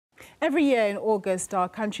Every year in August, our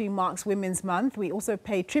country marks Women's Month. We also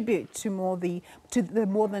pay tribute to the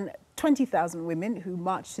more than 20,000 women who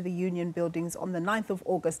marched to the Union buildings on the 9th of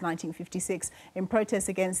August 1956 in protest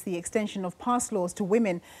against the extension of past laws to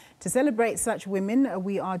women. To celebrate such women,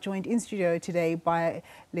 we are joined in studio today by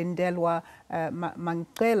Lindelwe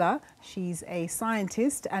Manqele. She's a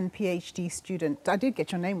scientist and Ph.D. student. I did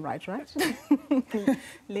get your name right?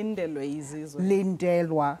 Lindelwe is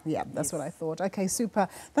Lindelwe. Yeah, that's yes. what I thought. Okay, super.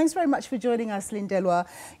 Thanks very much for joining us, Lindelwe.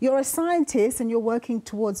 You're a scientist and you're working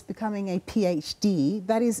towards becoming a Ph.D.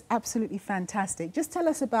 That is absolutely fantastic. Just tell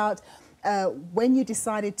us about when you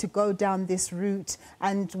decided to go down this route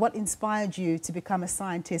and what inspired you to become a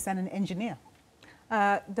scientist and an engineer.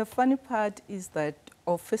 The funny part is that,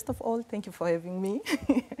 first of all, thank you for having me.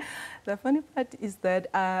 The funny part is that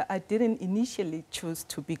I didn't initially choose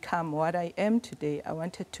to become what I am today. I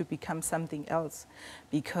wanted to become something else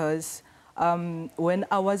because when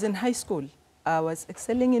I was in high school, I was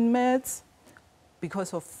excelling in maths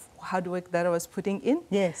because of hard work that I was putting in.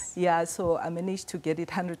 Yes. Yeah, so I managed to get it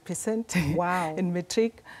 100%. Wow. In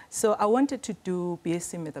matric. So I wanted to do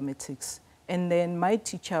BSc mathematics. And then my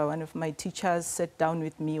teacher, one of my teachers sat down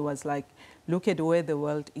with me, was like, look at where the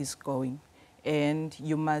world is going. And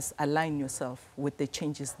you must align yourself with the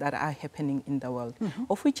changes that are happening in the world,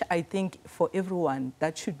 of which I think for everyone,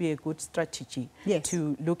 that should be a good strategy. Yes.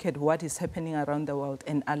 To look at what is happening around the world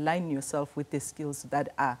and align yourself with the skills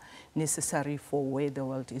that are necessary for where the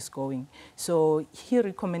world is going. So he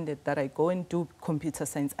recommended that I go and do computer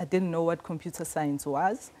science. I didn't know what computer science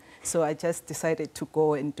was. So I just decided to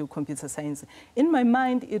go and do computer science. In my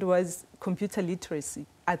mind, it was computer literacy.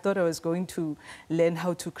 I thought I was going to learn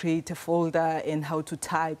how to create a folder and how to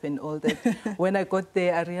type and all that. When I got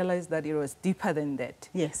there, I realized that it was deeper than that.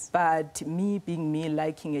 Yes. But me being me,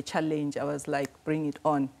 liking a challenge, I was like, bring it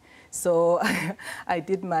on. So I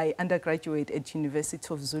did my undergraduate at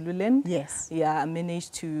University of Zululand. Yes. Yeah, I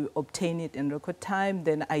managed to obtain it in record time.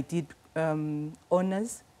 Then I did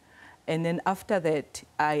honors. And then after that,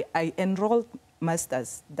 I enrolled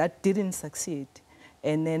masters. That didn't succeed.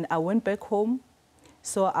 And then I went back home.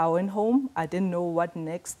 So I went home. I didn't know what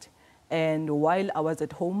next. And while I was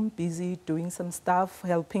at home, busy doing some stuff,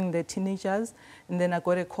 helping the teenagers, and then I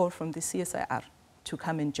got a call from the CSIR to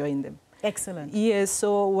come and join them. Excellent. Yes,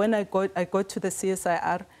 so when I got to the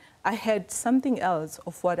CSIR, I had something else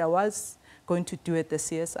of what I was going to do at the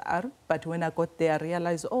CSIR, but when I got there, I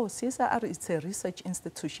realized, oh, CSIR is a research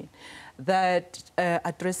institution that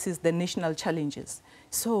addresses the national challenges.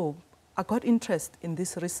 So I got interest in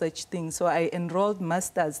this research thing, so I enrolled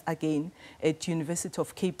masters again at University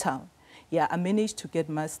of Cape Town. Yeah, I managed to get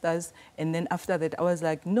masters, and then after that, I was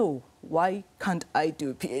like, no, why can't I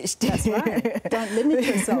do a PhD? That's right. Don't limit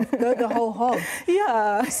yourself. Go the whole hog.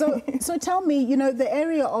 Yeah. So tell me, you know, the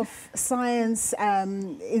area of science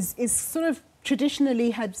is sort of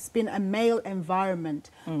traditionally has been a male environment.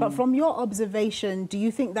 But from your observation, do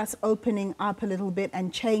you think that's opening up a little bit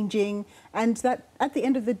and changing, and that at the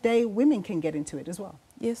end of the day, women can get into it as well?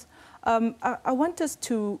 Yes. I want us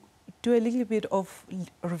to do a little bit of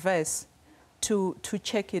reverse to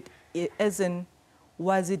check it, as in,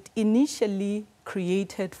 was it initially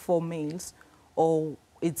created for males, or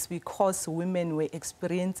it's because women were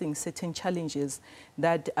experiencing certain challenges,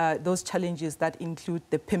 that those challenges that include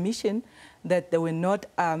the permission, that they were not,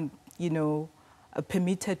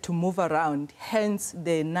 permitted to move around, hence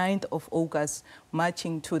the 9th of August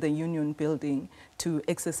marching to the Union building to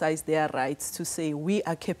exercise their rights, to say we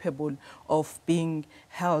are capable of being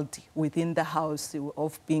held within the house,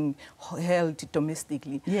 of being held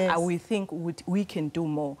domestically. Yes. We think we can do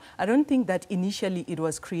more. I don't think that initially it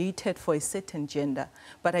was created for a certain gender,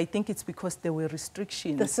 but I think it's because there were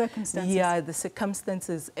restrictions. The circumstances. Yeah, the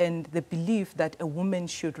circumstances and the belief that a woman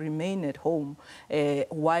should remain at home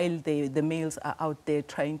while the males are out there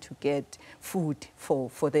trying to get food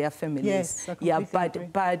for their families. Yes, I completely agree.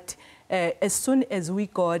 But as soon as we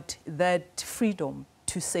got that freedom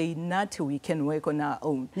to say, not we can work on our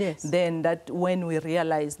own, yes, then that when we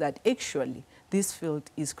realize that actually this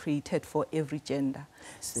field is created for every gender.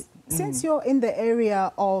 So, since you're in the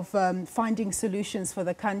area of finding solutions for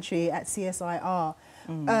the country at CSIR,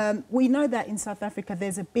 we know that in South Africa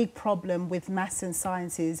there's a big problem with maths and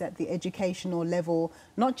sciences at the educational level,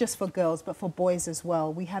 not just for girls but for boys as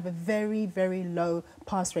well. We have a very, very low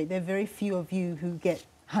pass rate. There are very few of you who get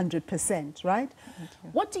 100%, right?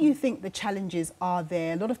 What do you think the challenges are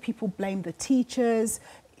there? A lot of people blame the teachers.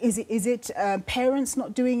 Is it parents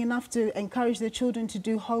not doing enough to encourage their children to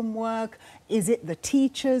do homework? Is it the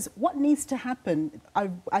teachers? What needs to happen?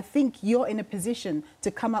 I think you're in a position to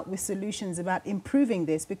come up with solutions about improving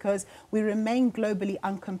this, because we remain globally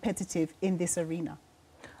uncompetitive in this arena.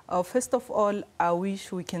 First of all, I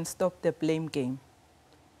wish we can stop the blame game.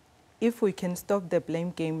 If we can stop the blame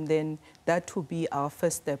game, then that will be our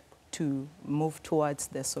first step to move towards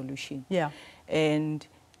the solution. Yeah. And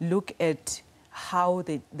look at how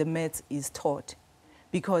the maths is taught.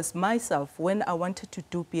 Because myself, when I wanted to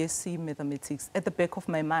do BSc mathematics, at the back of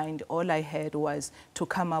my mind, all I had was to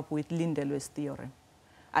come up with Lindelwe's theorem.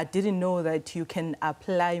 I didn't know that you can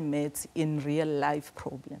apply maths in real life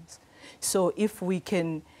problems. So if we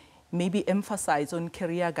can maybe emphasize on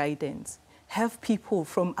career guidance, have people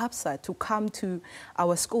from outside to come to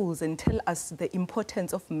our schools and tell us the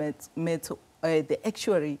importance of maths, the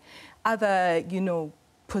actuary, other,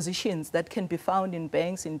 positions that can be found in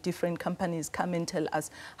banks, in different companies, come and tell us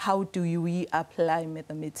how do we apply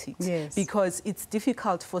mathematics. Yes. Because it's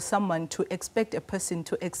difficult for someone to expect a person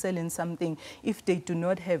to excel in something if they do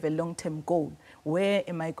not have a long-term goal. Where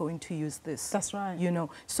am I going to use this? That's right.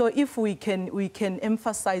 So if we can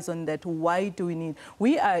emphasize on that, why do we need?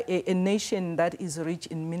 We are a nation that is rich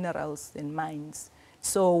in minerals and mines.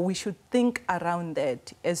 So we should think around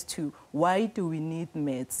that as to why do we need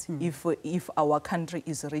maths if our country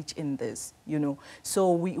is rich in this,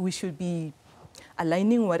 So we should be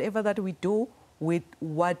aligning whatever that we do with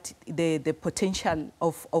what the potential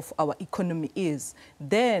of our economy is.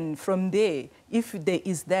 Then from there, if there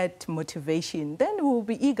is that motivation, then we will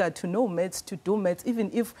be eager to know maths, to do maths, even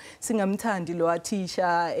if singamthandi lo teacher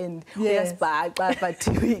and yes, but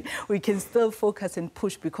we can still focus and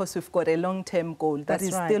push because we've got a long-term goal that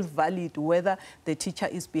is still valid, whether the teacher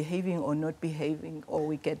is behaving or not behaving, or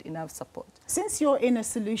we get enough support. Since you're in a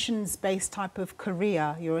solutions-based type of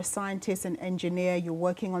career, you're a scientist and engineer, you're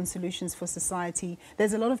working on solutions for society,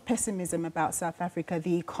 there's a lot of pessimism about South Africa,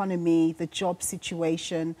 the economy, the job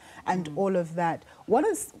situation, and all of that. What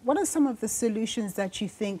are some of the solutions that you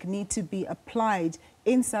think need to be applied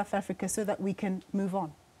in South Africa so that we can move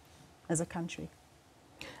on as a country?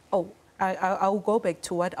 I'll go back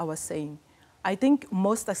to what I was saying. I think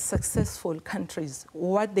most successful countries,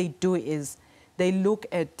 what they do is they look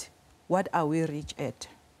at what are we rich at.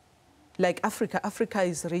 Like Africa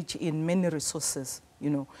is rich in many resources,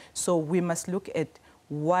 So we must look at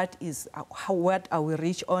what are we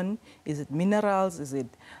rich on? Is it minerals? Is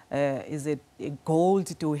it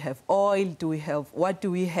gold? Do we have oil? What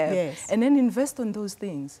do we have? Yes. And then invest on those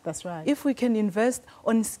things. That's right. If we can invest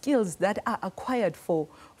on skills that are acquired for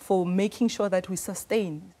making sure that we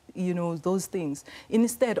sustain those things,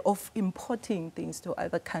 instead of importing things to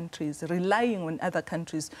other countries, relying on other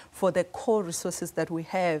countries for the core resources that we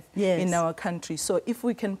have in our country. So if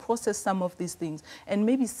we can process some of these things and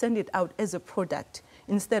maybe send it out as a product,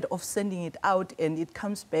 instead of sending it out and it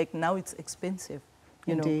comes back, now it's expensive.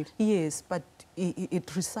 Indeed. Yes, but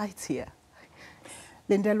it resides here.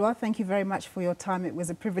 Lindelwe, thank you very much for your time. It was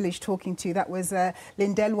a privilege talking to you. That was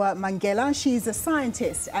Lindelwe Manqele. She's a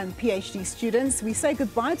scientist and PhD student. We say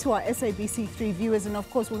goodbye to our SABC3 viewers, and of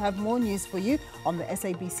course we'll have more news for you on the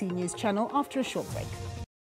SABC News channel after a short break.